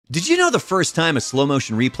Did you know the first time a slow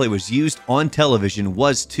motion replay was used on television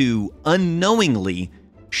was to unknowingly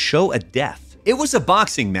show a death? It was a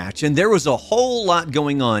boxing match, and there was a whole lot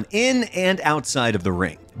going on in and outside of the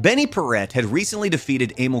ring. Benny Paret had recently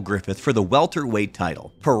defeated Emile Griffith for the welterweight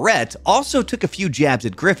title. Paret also took a few jabs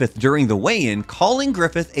at Griffith during the weigh-in, calling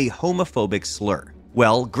Griffith a homophobic slur.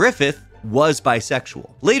 Well, Griffith was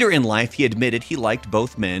bisexual. Later in life, he admitted he liked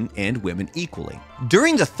both men and women equally.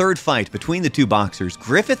 During the third fight between the two boxers,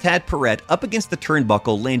 Griffith had Paret up against the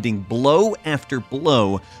turnbuckle, landing blow after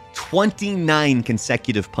blow, 29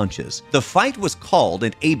 consecutive punches. The fight was called,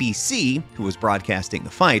 and ABC, who was broadcasting the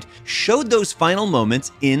fight, showed those final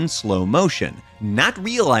moments in slow motion, not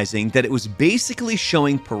realizing that it was basically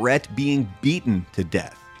showing Paret being beaten to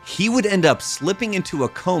death. He would end up slipping into a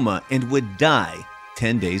coma and would die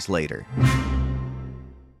 10 days later.